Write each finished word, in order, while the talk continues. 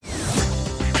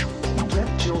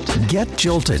Get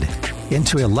jolted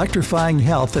into electrifying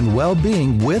health and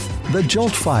well-being with the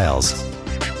Jolt Files.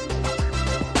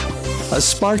 A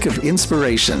spark of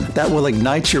inspiration that will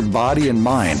ignite your body and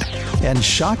mind and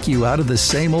shock you out of the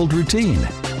same old routine.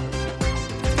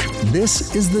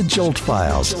 This is the Jolt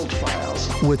Files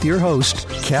with your host,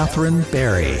 Catherine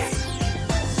Berry.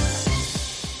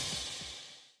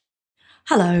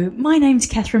 Hello, my name's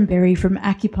Catherine Berry from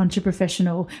Acupuncture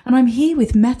Professional, and I'm here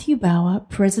with Matthew Bauer,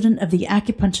 President of the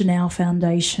Acupuncture Now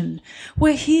Foundation.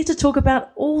 We're here to talk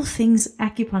about all things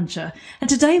acupuncture, and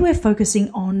today we're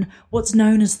focusing on what's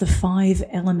known as the 5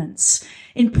 elements.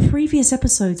 In previous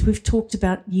episodes, we've talked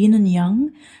about yin and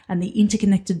yang and the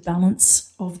interconnected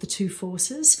balance of the two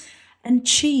forces, and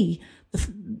qi,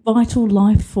 the vital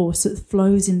life force that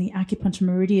flows in the acupuncture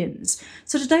meridians.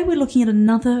 So today we're looking at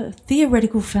another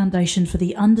theoretical foundation for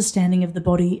the understanding of the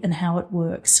body and how it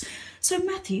works. So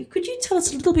Matthew, could you tell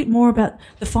us a little bit more about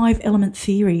the 5-element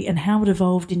theory and how it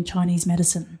evolved in Chinese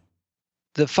medicine?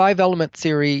 The 5-element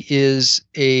theory is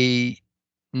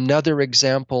another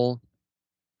example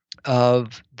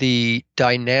of the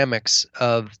dynamics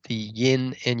of the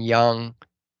yin and yang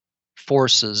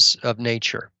forces of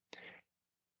nature.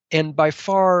 And by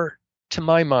far, to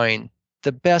my mind,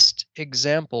 the best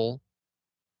example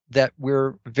that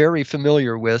we're very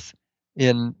familiar with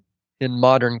in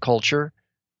modern culture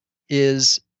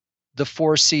is the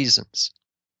 4 seasons.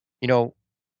 You know,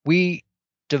 we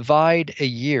divide a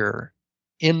year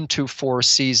into 4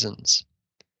 seasons,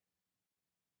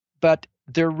 but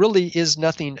there really is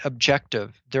nothing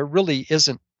objective. There really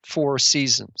isn't 4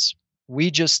 seasons.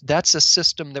 That's a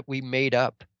system that we made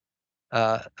up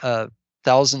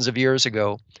thousands of years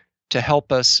ago to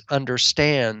help us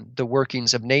understand the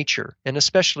workings of nature, and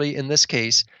especially in this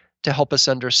case, to help us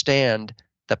understand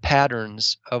the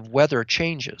patterns of weather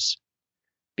changes.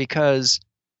 Because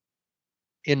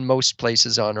in most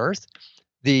places on Earth,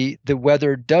 the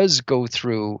weather does go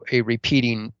through a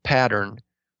repeating pattern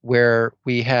where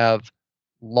we have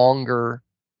longer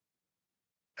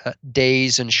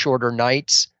days and shorter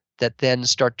nights that then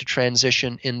start to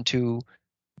transition into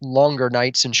longer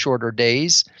nights and shorter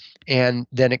days, and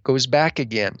then it goes back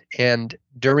again. And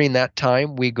during that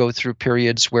time, we go through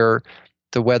periods where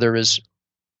the weather is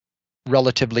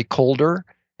relatively colder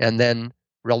and then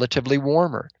relatively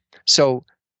warmer. So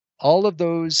all of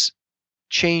those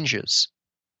changes,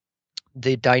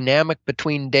 the dynamic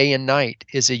between day and night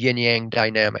is a yin-yang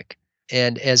dynamic.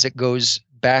 And as it goes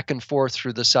back and forth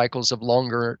through the cycles of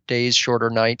longer days, shorter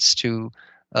nights to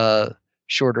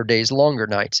shorter days, longer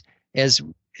nights, as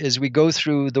we go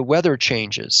through the weather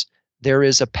changes, there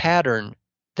is a pattern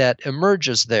that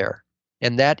emerges there,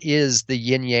 and that is the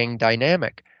yin-yang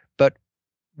dynamic. But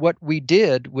what we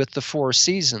did with the 4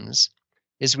 seasons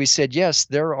is we said, yes,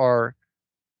 there are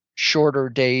shorter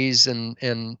days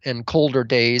and colder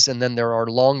days, and then there are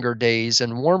longer days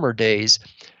and warmer days.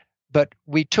 But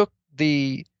we took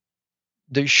the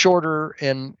shorter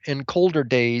and colder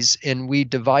days and we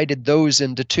divided those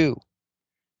into 2.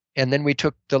 And then we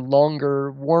took the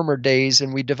longer, warmer days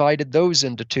and we divided those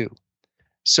into 2.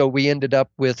 So we ended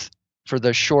up with, for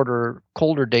the shorter,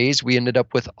 colder days, we ended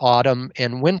up with autumn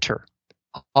and winter.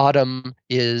 Autumn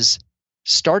is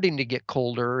starting to get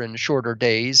colder and shorter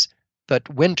days,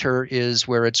 but winter is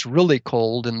where it's really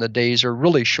cold and the days are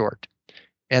really short.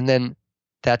 And then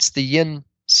that's the yin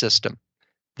system.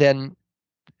 Then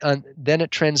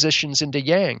it transitions into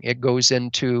yang. It goes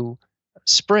into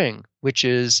spring, which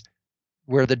is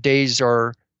where the days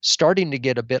are starting to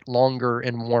get a bit longer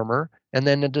and warmer, and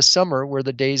then into summer where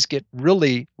the days get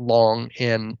really long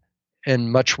and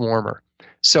much warmer.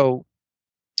 So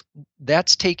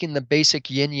that's taking the basic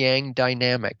yin-yang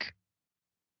dynamic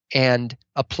and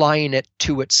applying it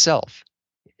to itself.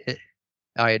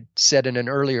 I had said in an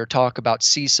earlier talk about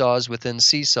seesaws within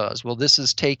seesaws. Well, this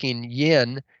is taking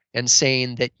yin and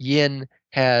saying that yin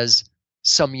has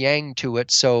some yang to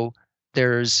it, so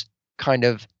there's kind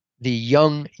of the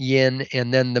young yin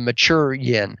and then the mature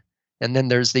yin. And then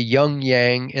there's the young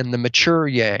yang and the mature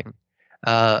yang.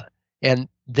 And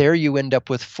there you end up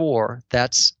with 4.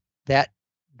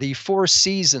 The 4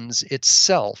 seasons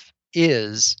itself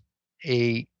is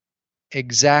a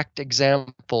exact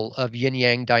example of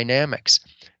yin-yang dynamics.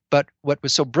 But what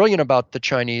was so brilliant about the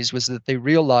Chinese was that they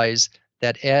realized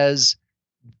that as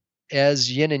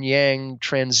yin and yang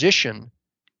transition,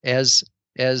 as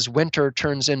winter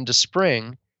turns into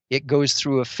spring, it goes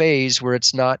through a phase where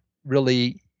it's not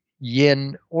really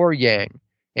yin or yang.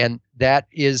 And that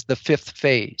is the 5th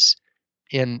phase.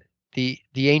 In the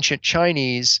ancient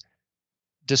Chinese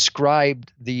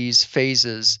described these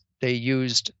phases. They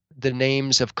used the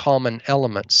names of common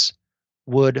elements: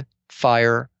 wood,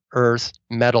 fire, earth,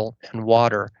 metal, and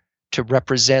water to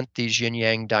represent these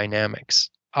yin-yang dynamics.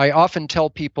 I often tell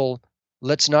people,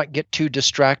 let's not get too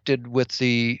distracted with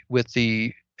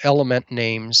the element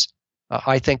names.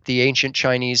 I think the ancient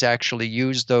Chinese actually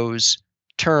used those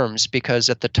terms because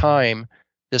at the time,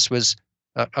 this was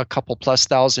a couple plus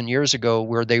thousand years ago,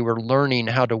 where they were learning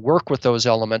how to work with those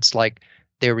elements, like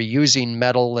they were using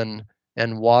metal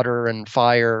and water and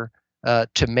fire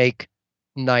to make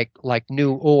like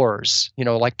new ores,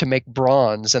 like to make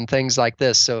bronze and things like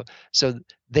this. So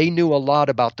they knew a lot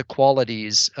about the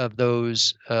qualities of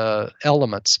those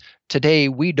elements. Today,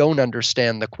 we don't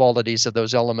understand the qualities of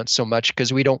those elements so much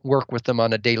because we don't work with them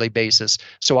on a daily basis.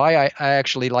 So I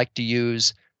actually like to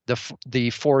use the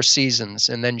 4 seasons,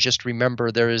 and then just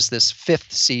remember there is this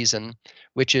 5th season,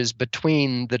 which is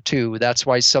between the two. That's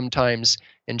why sometimes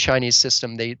in Chinese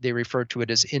system they refer to it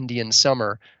as Indian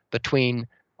summer, between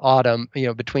autumn,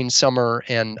 between summer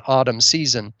and autumn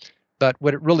season. But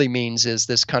what it really means is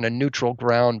this kind of neutral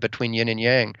ground between yin and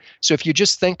yang. So if you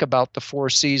just think about the 4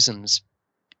 seasons,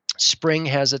 spring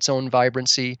has its own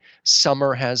vibrancy,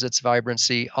 summer has its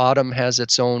vibrancy, autumn has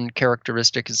its own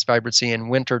characteristic, its vibrancy, and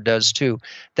winter does too.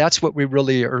 That's what we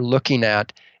really are looking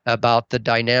at about the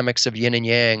dynamics of yin and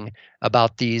yang,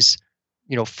 about these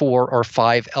 4 or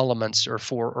 5 elements or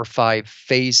 4 or 5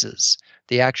 phases.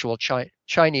 The actual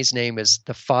Chinese name is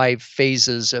the 5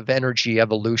 phases of energy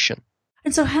evolution.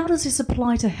 And so how does this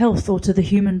apply to health or to the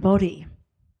human body?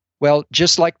 Well,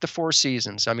 just like the 4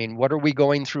 seasons. I mean, what are we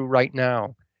going through right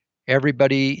now?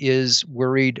 Everybody is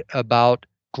worried about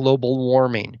global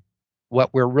warming.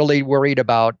 What we're really worried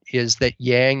about is that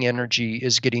yang energy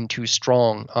is getting too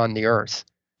strong on the earth.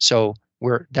 So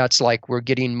we're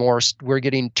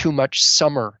getting too much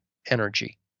summer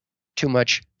energy, too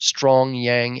much strong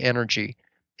yang energy.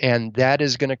 And that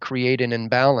is going to create an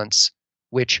imbalance,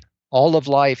 which all of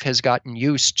life has gotten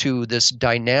used to, this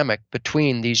dynamic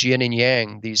between these yin and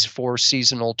yang, these 4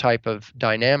 seasonal type of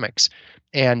dynamics.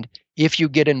 And if you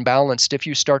get imbalanced, if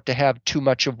you start to have too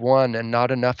much of one and not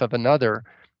enough of another,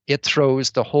 it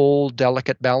throws the whole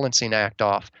delicate balancing act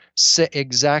off.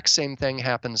 Exact same thing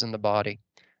happens in the body.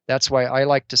 That's why I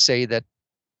like to say that,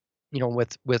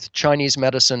 with Chinese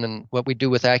medicine and what we do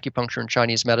with acupuncture and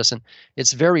Chinese medicine,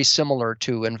 it's very similar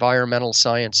to environmental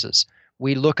sciences.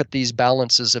 We look at these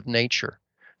balances of nature.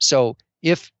 So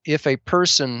if a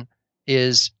person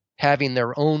is having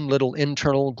their own little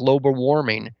internal global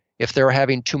warming, if they're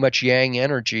having too much yang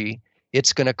energy,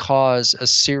 it's going to cause a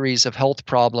series of health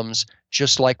problems,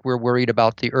 just like we're worried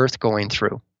about the earth going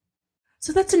through.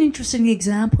 So that's an interesting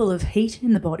example of heat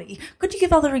in the body. Could you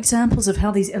give other examples of how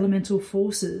these elemental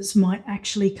forces might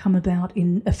actually come about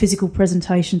in a physical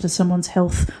presentation to someone's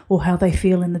health or how they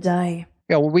feel in the day?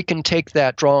 Yeah, well, we can take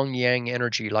that strong yang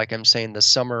energy, like I'm saying, the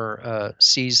summer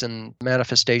season,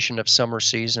 manifestation of summer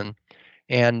season.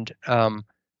 And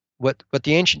what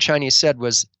the ancient Chinese said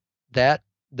was that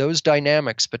those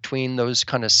dynamics between those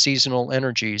kind of seasonal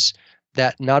energies,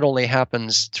 that not only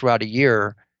happens throughout a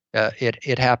year,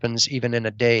 it happens even in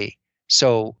a day.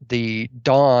 So the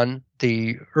dawn,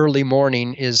 the early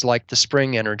morning, is like the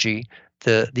spring energy.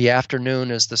 The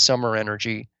afternoon is the summer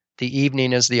energy. The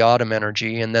evening is the autumn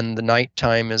energy, and then the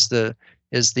nighttime is the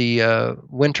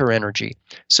winter energy.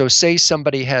 So say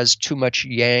somebody has too much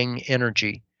yang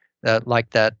energy, like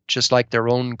that, just like their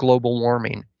own global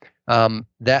warming.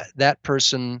 That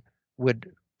person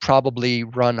would probably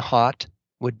run hot,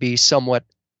 would be somewhat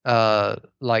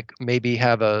like maybe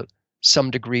have some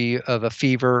degree of a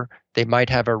fever. They might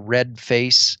have a red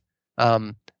face.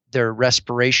 Their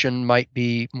respiration might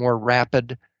be more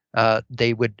rapid.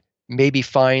 They would maybe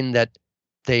find that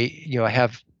they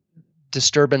have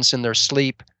disturbance in their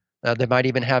sleep. They might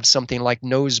even have something like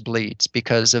nosebleeds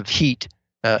because of heat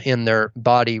in their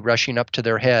body rushing up to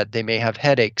their head. They may have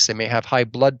headaches. They may have high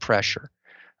blood pressure.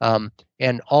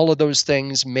 And all of those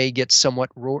things may get somewhat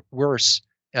worse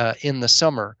in the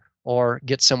summer, or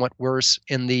get somewhat worse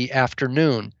in the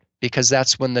afternoon, because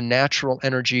that's when the natural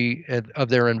energy of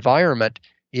their environment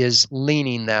is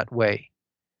leaning that way.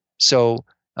 So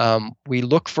we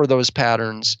look for those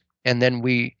patterns, and then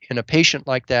in a patient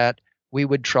like that, we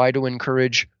would try to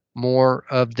encourage more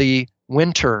of the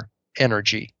winter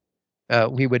energy.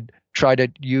 We would try to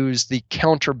use the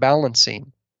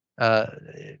counterbalancing.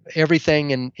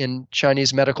 Everything in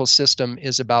Chinese medical system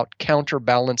is about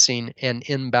counterbalancing and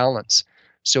imbalance.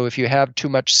 So if you have too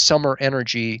much summer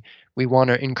energy, we want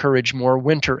to encourage more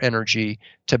winter energy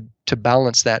to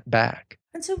balance that back.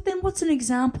 And so then what's an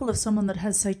example of someone that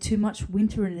has, say, too much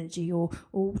winter energy or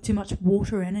too much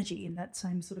water energy in that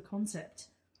same sort of concept?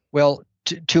 Well,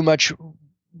 too much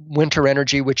winter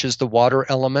energy, which is the water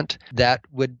element, that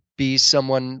would be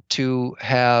someone to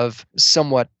have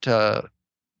somewhat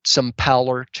some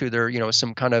pallor to their,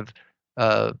 some kind of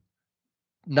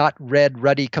not red,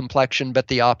 ruddy complexion, but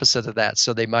the opposite of that.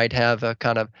 So they might have a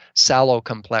kind of sallow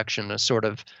complexion, a sort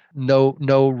of no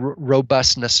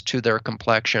robustness to their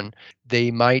complexion.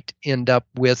 They might end up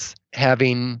with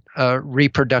having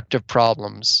reproductive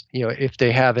problems. If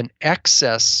they have an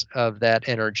excess of that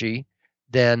energy,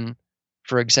 then,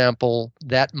 for example,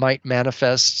 that might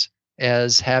manifest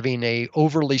as having a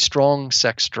overly strong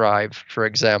sex drive, for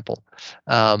example,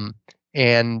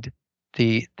 and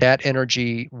that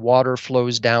energy, water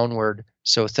flows downward,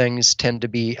 so things tend to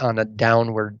be on a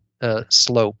downward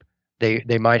slope.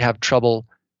 They might have trouble,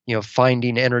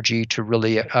 finding energy to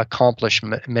really accomplish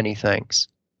many things.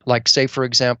 Like, say, for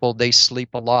example, they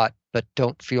sleep a lot but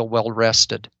don't feel well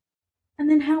rested. And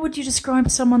then how would you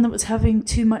describe someone that was having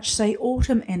too much, say,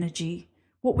 autumn energy?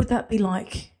 What would that be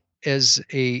like? As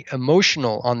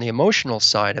on the emotional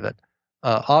side of it,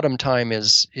 autumn time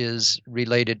is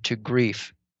related to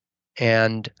grief.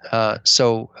 And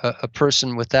so a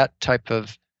person with that type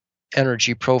of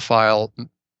energy profile,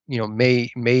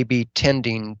 may be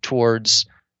tending towards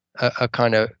a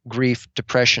kind of grief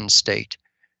depression state.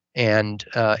 And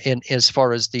as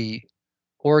far as the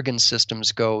organ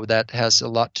systems go, that has a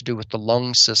lot to do with the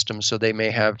lung system. So they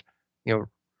may have,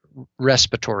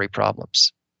 respiratory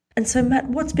problems. And so, Matt,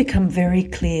 what's become very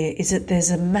clear is that there's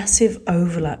a massive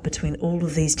overlap between all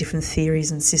of these different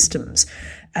theories and systems,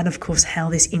 and of course how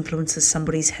this influences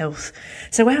somebody's health.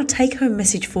 So our take-home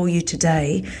message for you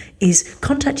today is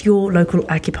contact your local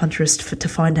acupuncturist to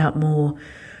find out more.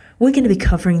 We're going to be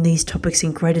covering these topics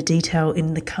in greater detail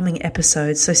in the coming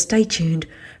episodes, so stay tuned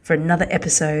for another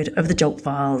episode of The Jolt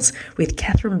Files with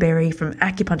Catherine Berry from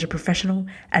Acupuncture Professional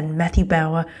and Matthew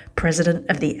Bauer, President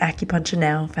of the Acupuncture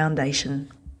Now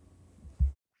Foundation.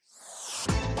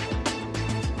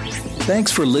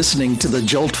 Thanks for listening to The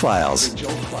Jolt Files,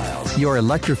 your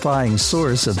electrifying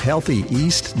source of healthy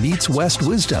East meets West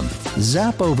wisdom.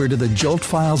 Zap over to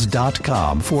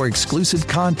thejoltfiles.com for exclusive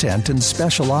content and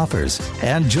special offers.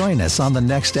 And join us on the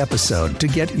next episode to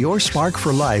get your spark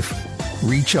for life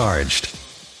recharged.